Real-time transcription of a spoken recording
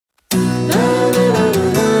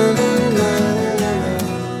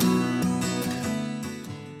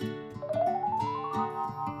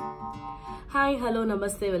Hi hello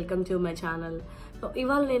నమస్తే welcome to my channel. So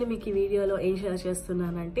ఇవాళ నేను మీకు ఈ వీడియోలో ఏం షేర్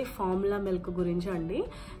చేస్తున్నానంటే ఫార్ములా మిల్క్ గురించి అండి.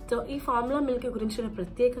 సో ఈ ఫార్ములా మిల్క్ గురించి నేను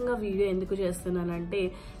ప్రత్యేకంగా వీడియో ఎందుకు చేస్తున్నానంటే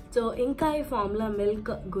సో ఇంకా ఈ ఫార్ములా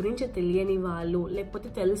మిల్క్ గురించి తెలియని వాళ్ళు, లేకపోతే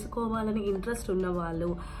తెలుసుకోవాలని ఇంట్రెస్ట్ ఉన్న వాళ్ళు,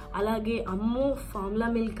 అలాగే అమ్మో ఫార్ములా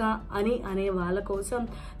మిల్కా అని అనే వాళ్ళ కోసం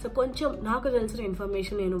సో కొంచెం నాకు తెలిసిన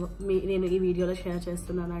ఇన్ఫర్మేషన్ నేను ఈ వీడియోలో షేర్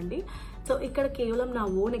చేస్తున్నానండి. సో ఇక్కడ కేవలం నా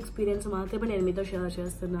ఓన్ ఎక్స్పీరియన్స్ మాత్రమే నేను మీతో షేర్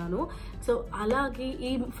చేస్తున్నాను. సో అలాగే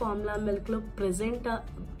ఈ ఫార్ములా మిల్క్లో ప్రెజెంట్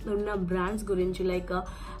ఉన్న బ్రాండ్స్ గురించి, లైక్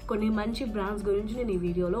కొన్ని మంచి బ్రాండ్స్ గురించి నేను ఈ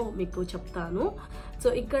వీడియోలో మీకు చెప్తాను. సో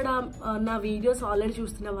ఇక్కడ నా వీడియోస్ ఆల్రెడీ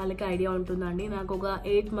చూస్తున్న వాళ్ళకి ఐడియా ఉంటుందండి, నాకు ఒక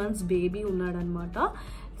 8 months బేబీ ఉన్నాడనమాట.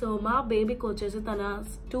 సో మా బేబీకి వచ్చేసి తన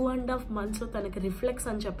 2.5 months తనకి రిఫ్లెక్స్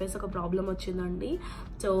అని చెప్పేసి ఒక ప్రాబ్లం వచ్చిందండి.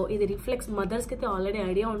 సో ఇది రిఫ్లెక్స్ మదర్స్కి అయితే ఆల్రెడీ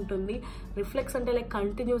ఐడియా ఉంటుంది. రిఫ్లెక్స్ అంటే లైక్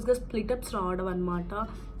కంటిన్యూస్గా స్ప్లిటప్స్ రావడం అనమాట.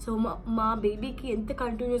 సో మా బేబీకి ఎంత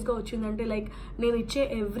కంటిన్యూస్గా వచ్చిందంటే లైక్ నేను ఇచ్చే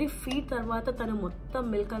ఎవ్రీ ఫీడ్ తర్వాత తను మొత్తం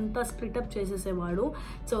మిల్క్ అంతా స్ప్లిటప్ చేసేసేవాడు.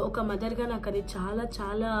 సో ఒక మదర్గా నాకు అది చాలా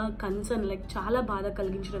చాలా కన్సర్న్, లైక్ చాలా బాధ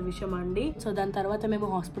కలిగించిన విషయం అండి. సో దాని తర్వాత మేము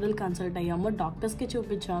హాస్పిటల్ కన్సల్ట్ అయ్యాము, డాక్టర్స్కి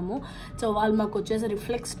చూపించాము. సో వాళ్ళు మాకు వచ్చేసి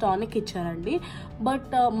రిఫ్లెక్స్ టానిక్ ఇచ్చారండి.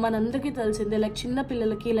 బట్ మనందరికీ తెలిసిందే లైక్ చిన్న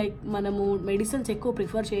పిల్లలకి లైక్ మనము మెడిసిన్స్ ఎక్కువ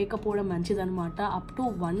ప్రిఫర్ చేయకపోవడం మంచిదనమాట. అప్ టు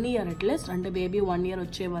 1 year అట్లీస్ట్, అంటే బేబీ 1 year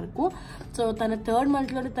వచ్చే వరకు. సో తన 3rd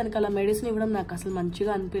monthలో తనకి అలా మెడిసిన్ ఇవ్వడం నాకు అసలు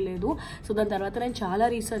మంచిగా అనిపించలేదు. సో దాని తర్వాత నేను చాలా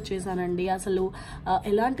రీసెర్చ్ చేశానండి, అసలు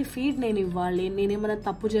ఎలాంటి ఫీడ్ నేను ఇవ్వాలి, నేనేమైనా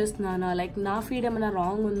తప్పు చేస్తున్నానా, లైక్ నా ఫీడ్ ఏమైనా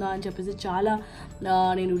రాంగ్ ఉందా అని చెప్పేసి చాలా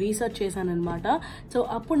నేను రీసెర్చ్ చేశాను అనమాట. సో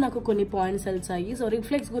అప్పుడు నాకు కొన్ని పాయింట్స్ తెలిసాయి. సో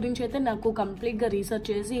రిఫ్లెక్స్ గురించి అయితే నాకు కంప్లీట్గా రీసెర్చ్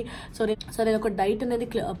చేసి సో నేను ఒక డైట్ అనేది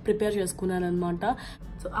ప్రిపేర్ చేసుకున్నాను అనమాట.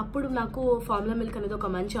 సో అప్పుడు నాకు ఫార్ములా మిల్క్ అనేది ఒక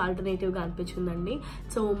మంచి ఆల్టర్నేటివ్గా అనిపించిందండి.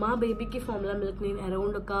 సో మా బేబీకి ఫార్ములా మిల్క్ నేను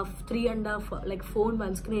అరౌండ్ ఒక 3.5 like 4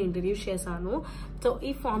 monthsకి నేను ఇంట్రడ్యూస్ చేశాను. సో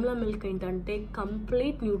ఈ ఫార్ములా మిల్క్ ఏంటంటే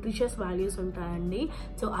కంప్లీట్ న్యూట్రిషియస్ వాల్యూస్ ఉంటాయండి.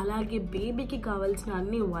 సో అలాగే బేబీకి కావాల్సిన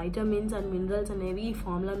అన్ని వైటమిన్స్ అండ్ మినరల్స్ అనేవి ఈ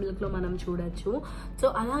ఫార్ములా మిల్క్లో మనం చూడొచ్చు. సో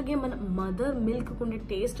అలాగే మన మదర్ మిల్క్ ఉండే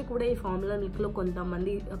టేస్ట్ కూడా ఈ ఫార్ములా మిల్క్లో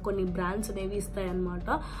కొన్ని బ్రాండ్స్ అనేవి ఇస్తాయన్నమాట.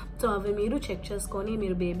 సో అవి మీరు చెక్ చేసుకొని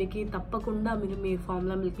మీరు బేబీకి తప్పకుండా మీరు మీ ఫార్ములా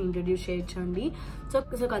మిల్క్ ఇంట్రడ్యూస్ చేయొచ్చండి. సో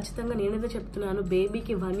ఖచ్చితంగా నేనైతే చెప్తున్నాను,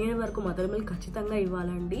 బేబీకి 1 year వరకు మదర్ మిల్క్ ఖచ్చితంగా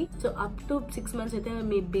ఇవ్వాలండి. సో అప్ టు 6 months అయితే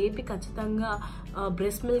మీ బేబీ ఖచ్చితంగా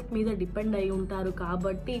బ్రెస్ట్ మిల్క్ మీద డిపెండ్ అయి ఉంటారు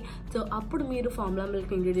కాబట్టి సో అప్పుడు మీరు ఫార్ములా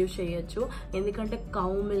మిల్క్ ఇంట్రడ్యూస్ చేయొచ్చు. ఎందుకంటే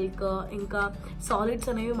కౌ మిల్క్ ఇంకా సాలిడ్స్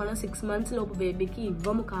అనేవి మనం 6 months లోపు బేబీకి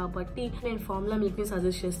ఇవ్వము కాబట్టి నేను ఫార్ములా మిల్క్ ని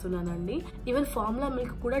సజెస్ట్ చేస్తున్నానండి. ఈవెన్ ఫార్ములా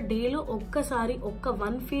మిల్క్ కూడా డేలో ఒక్కసారి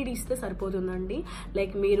 1 feed ఇస్తే సరిపోతుందండి.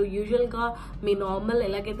 లైక్ మీరు యూజువల్ గా మీ నార్మల్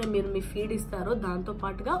ఎలాగైతే మీరు మీ ఫీడ్ ఇస్తారో దాంతో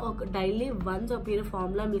పాటుగా ఒక డైలీ వన్స్ మీరు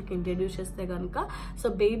ఫార్ములా మిల్క్ ఇంట్రడ్యూస్ చేస్తే కనుక సో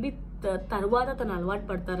బేబీ తర్వాత తను అలవాటు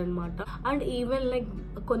పడతారనమాట. అండ్ ఈవెన్ లైక్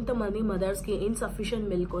కొంతమంది మదర్స్కి ఇన్సఫిషియెంట్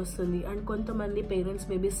మిల్క్ వస్తుంది, అండ్ కొంతమంది పేరెంట్స్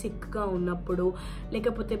మేబీ సిక్గా ఉన్నప్పుడు,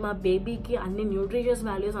 లేకపోతే మా బేబీకి అన్ని న్యూట్రిషియస్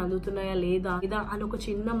వాల్యూస్ అందుతున్నాయా లేదా అని ఒక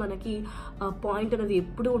చిన్న మనకి పాయింట్ అనేది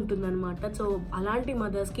ఎప్పుడు ఉంటుందన్నమాట. సో అలాంటి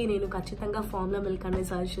మదర్స్కి నేను ఖచ్చితంగా ఫార్ములా మిల్క్ అనేది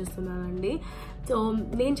సజెస్ట్ చేస్తున్నానండి. సో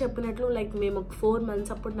నేను చెప్పినట్లు లైక్ మేము 4 months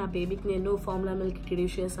అప్పుడు నా బేబీకి నేను ఫార్ములా మిల్క్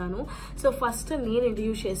ఇంట్రడ్యూస్ చేశాను. సో ఫస్ట్ నేను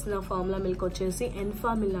ఇంట్రడ్యూస్ చేసిన ఫార్ములా మిల్క్ వచ్చేసి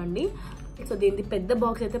ఎన్ఫామిల్ అండి. సో దీనికి పెద్ద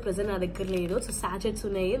బాక్స్ అయితే ప్రెజెంట్ నా దగ్గర లేదు. సో సాచెట్స్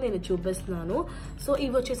ఉన్నాయి, నేను చూపిస్తున్నాను. సో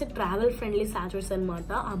ఇవి వచ్చేసి ట్రావెల్ ఫ్రెండ్లీ సాచెట్స్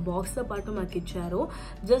అనమాట. ఆ బాక్స్తో పాటు మాకు ఇచ్చారు.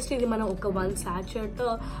 జస్ట్ ఇది మనం ఒక 1 sachet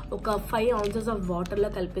ఒక 5 ounces ఆఫ్ వాటర్లో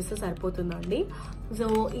కలిపిస్తే సరిపోతుందండి. సో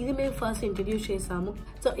ఇది మేము ఫస్ట్ ఇంట్రడ్యూస్ చేసాము.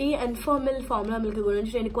 సో ఈ ఎన్ఫార్మల్ ఫార్ములా మిల్క్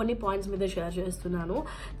గురించి నేను కొన్ని పాయింట్స్ మీద షేర్ చేస్తున్నాను.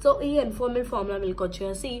 సో ఈ ఎన్ఫార్మల్ ఫార్ములా మిల్క్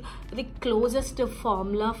వచ్చేసి ఇది క్లోజెస్ట్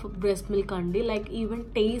ఫార్ములా బ్రెస్ట్ మిల్క్ అండి. లైక్ ఈవెన్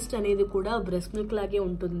టేస్ట్ అనేది కూడా బ్రెస్ట్ మిల్క్ లాగే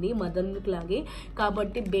ఉంటుంది, మదర్ మిల్క్ లాగే.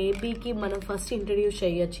 కాబట్టి బేబీకి మనం ఫస్ట్ ఇంట్రడ్యూస్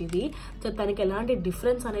చేయొచ్చు ఇది. సో తనకి ఎలాంటి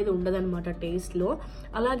డిఫరెన్స్ అనేది ఉండదన్నమాట టేస్ట్లో.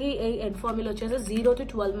 అలాగే ఈ ఎన్ఫార్మల్ వచ్చేసి 0 to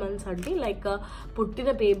 12 months అండి. లైక్ పుట్టిన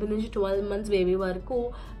బేబీ నుంచి 12 months బేబీ వరకు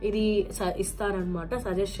ఇది ఇస్తారనమాట,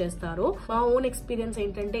 సజెస్ట్ చేస్తారు. మా ఓన్ ఎక్స్పీరియన్స్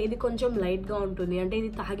ఏంటంటే ఇది కొంచెం లైట్ గా ఉంటుంది. అంటే ఇది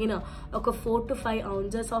తాగిన ఒక 4 to 5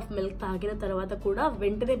 ounces ఆఫ్ మిల్క్ తాగిన తర్వాత కూడా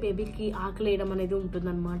వెంటనే బేబీకి ఆకలి వేయడం అనేది ఉంటుంది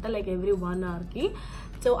అనమాట, లైక్ ఎవ్రీ 1 hourకి.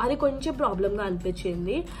 సో అది కొంచెం ప్రాబ్లమ్ గా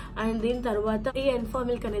అనిపించింది. అండ్ దీని తర్వాత ఈ ఎన్ఫా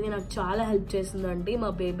మిల్క్ అనేది నాకు చాలా హెల్ప్ చేసిందండి మా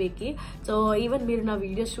బేబీకి. సో ఈవెన్ మీరు నా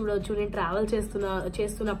వీడియోస్ చూడవచ్చు, నేను ట్రావెల్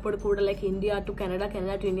చేస్తున్నప్పుడు కూడా like India to Canada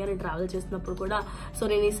to India నేను ట్రావెల్ చేస్తున్నప్పుడు కూడా సో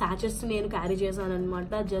నేను ఈ సాచెట్స్ నేను క్యారీ చేశాను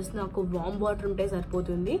అనమాట. జస్ట్ నాకు వామ్ వాటర్ ఉంటే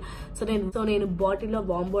సరిపోతుంది. సో నేను బాటిల్లో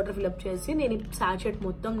వామ్ వాటర్ ఫిల్అప్ చేసి నేను ఈ సాచెట్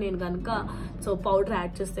మొత్తం నేను కనుక సో పౌడర్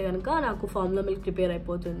యాడ్ చేస్తే కనుక నాకు ఫార్ములా మిల్క్ ప్రిపేర్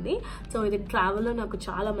అయిపోతుంది. సో ఇది ట్రావెల్లో నాకు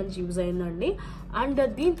చాలా మంచి యూజ్ అయిందండి. అండ్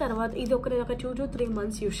దీని తర్వాత ఇది నేను ఒక 2 to 3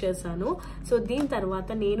 months యూజ్ చేశాను. సో దీని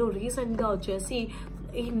తర్వాత నేను రీసెంట్గా వచ్చేసి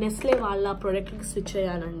ఈ నెస్లే వాళ్ళ ప్రోడక్ట్కి స్విచ్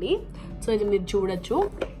అయ్యానండి. సో ఇది మీరు చూడొచ్చు.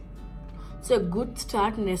 సో గుడ్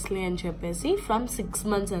స్టార్ట్ నెస్లే అని చెప్పేసి ఫ్రమ్ 6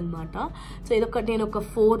 months అనమాట. సో ఇది నేను ఒక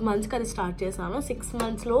 4 monthsకి అది స్టార్ట్ చేశాను.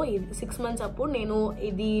 6 months అప్పుడు నేను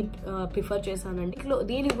ఇది ప్రిఫర్ చేశానండి.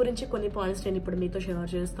 దీని గురించి కొన్ని పాయింట్స్ నేను ఇప్పుడు మీతో షేర్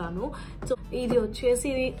చేస్తాను. సో ఇది వచ్చేసి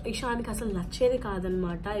ఇషాన్కి అసలు నచ్చేది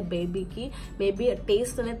కాదనమాట. ఈ బేబీకి మేబీ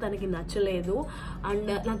టేస్ట్ అనేది తనకి నచ్చలేదు.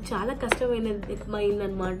 అండ్ నాకు చాలా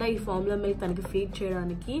కష్టమైందనమాట ఈ ఫార్ములా మిల్క్ తనకి ఫీడ్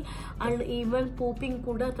చేయడానికి. అండ్ ఈవెన్ పూపింగ్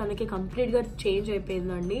కూడా తనకి కంప్లీట్గా చేంజ్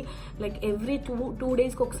అయిపోయిందండి. లైక్ ఎవ్రీ 2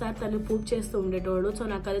 daysకి ఒకసారి తను పూప్ చేస్తూ ఉండేటోడు. సో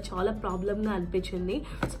నాకు అది చాలా ప్రాబ్లమ్గా అనిపించింది.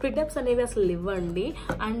 స్ప్లిటప్స్ అనేవి అసలు ఇవ్వండి.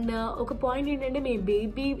 అండ్ ఒక పాయింట్ ఏంటంటే మీ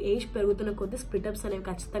బేబీ ఏజ్ పెరుగుతున్న కొద్దీ స్ప్లిటప్స్ అనేవి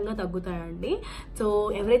ఖచ్చితంగా తగ్గుతాయండి. సో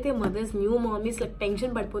ఎవరైతే mothers new mummies like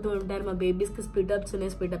tension పడిపోతూ ఉంటారు మా బేబీస్కి స్ప్లిటప్స్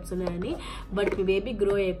ఉన్నాయని, బట్ మీ బేబీ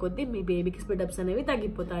గ్రో అయ్యే కొద్దీ మీ బేబీకి స్ప్లిటప్స్ అనేవి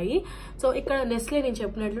తగ్గిపోతాయి. సో ఇక్కడ నెస్లే నేను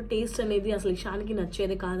చెప్పినట్లు టేస్ట్ అనేది అసలు ఇషాన్కి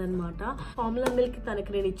నచ్చేది కాదనమాట. ఫార్ములా మిల్క్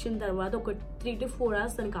తనకి నేను ఇచ్చిన తర్వాత ఒక 3 to 4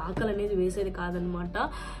 hours తనకి ఆకలి అనేది వేసేది కాదనమాట.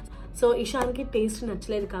 సో ఇషాన్కి టేస్ట్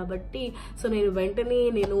నచ్చలేదు కాబట్టి సో నేను వెంటనే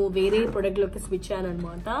వేరే ప్రోడక్ట్లోకి స్విచ్ అయ్యాను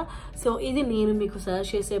అనమాట. సో ఇది నేను మీకు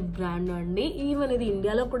సజెస్ట్ చేసే బ్రాండ్ అండి. ఈవెన్ ఇది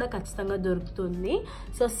ఇండియాలో కూడా ఖచ్చితంగా దొరుకుతుంది.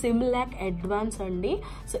 సో సిమ్లాక్ అడ్వాన్స్ అండి.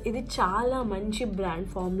 సో ఇది చాలా మంచి బ్రాండ్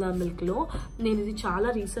ఫార్ములా మిల్క్లో. నేను ఇది చాలా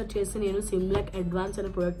రీసెర్చ్ చేసి నేను సిమ్లాక్ అడ్వాన్స్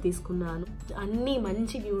అనే ప్రోడక్ట్ తీసుకున్నాను. అన్ని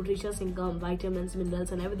మంచి న్యూట్రిషన్స్ ఇంకా వైటమిన్స్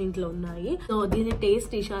మినరల్స్ అనేవి దీంట్లో ఉన్నాయి. సో దీని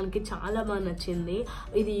టేస్ట్ ఇషాన్కి చాలా బాగా నచ్చింది.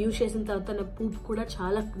 ఇది యూజ్ చేసిన తర్వాత నా పూప్ కూడా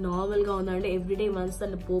చాలా నార్మల్ గా ఉందండి. ఎవ్రీడే వన్స్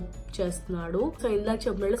తను పోప్ చేస్తున్నాడు. సో ఇందాక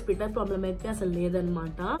చెప్పినట్లు స్ప్లిటర్ ప్రాబ్లం అయితే అసలు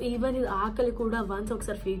లేదనమాట. ఈవెన్ ఇది ఆకలి కూడా వన్స్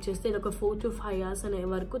ఒకసారి ఫీడ్ చేస్తే ఇది ఒక 4 to 5 hours అనే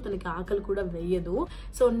వరకు తనకి ఆకలి కూడా వేయదు.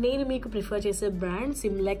 సో నేను మీకు ప్రిఫర్ చేసే బ్రాండ్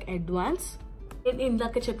సిమ్లాక్ అడ్వాన్స్.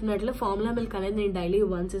 ఇందాక చెప్పినట్లు ఫార్ములా మిల్క్ అనేది నేను డైలీ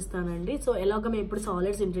వన్స్ ఇస్తానండి. సో ఎలాగ మేము ఇప్పుడు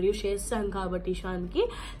సాలిడ్స్ ఇంట్రడ్యూస్ చేస్తాం కాబట్టి ఇషాన్కి,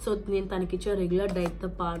 సో నేను తనకి ఇచ్చే రెగ్యులర్ డైట్తో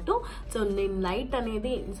పాటు సో నేను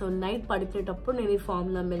నైట్ పడుకునేటప్పుడు నేను ఈ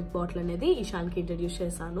ఫార్ములా మిల్క్ బాటిల్ అనేది ఇషాన్కి ఇంట్రడ్యూస్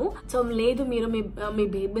చేశాను. సో లేదు మీరు మీ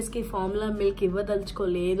బేబీస్కి ఫార్ములా మిల్క్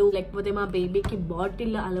ఇవ్వదలుచుకోలేదు, లేకపోతే మా బేబీకి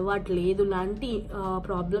బాటిల్ అలవాటు లేదు లాంటి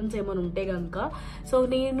ప్రాబ్లమ్స్ ఏమైనా ఉంటే కనుక సో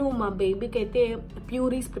నేను మా బేబీకి అయితే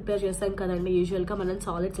ప్యూరీస్ ప్రిపేర్ చేస్తాను కదండి. యూజువల్గా మనం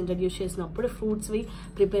సాలిడ్స్ ఇంట్రడ్యూస్ చేసినప్పుడు ఫ్రూట్స్వి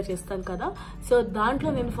ప్రిపేర్ చేస్తాం కదా. సో దాంట్లో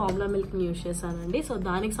నేను ఫార్ములా మిల్క్ని యూజ్ చేశానండి. సో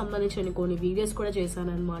దానికి సంబంధించిన కొన్ని వీడియోస్ కూడా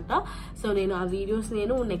చేశాను అనమాట. సో నేను ఆ వీడియోస్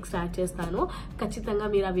నెక్స్ట్ యాడ్ చేస్తాను. ఖచ్చితంగా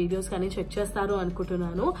మీరు ఆ వీడియోస్ కానీ చెక్ చేస్తారు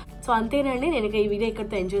అనుకుంటున్నాను. సో అంతేనండి, నేను ఈ వీడియో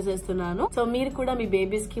ఇక్కడితో ఎంజాయ్ చేస్తున్నాను. సో మీరు కూడా మీ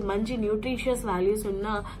బేబీస్ కి మంచి న్యూట్రిషియస్ వాల్యూస్ ఉన్న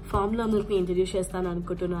ఫార్ములా మిల్క్ ని ఇంట్రడ్యూస్ చేస్తాను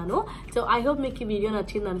అనుకుంటున్నాను. సో ఐ హోప్ మీకు ఈ వీడియో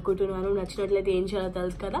నచ్చింది అనుకుంటున్నాను. నచ్చినట్లయితే ఏం చేయాలో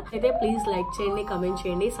తెలుసు కదా. అయితే ప్లీజ్ లైక్ చేయండి, కమెంట్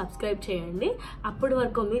చేయండి, సబ్స్క్రైబ్ చేయండి. అప్పటి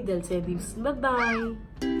వరకు మీ DilseDivs.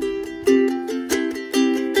 Bye-bye.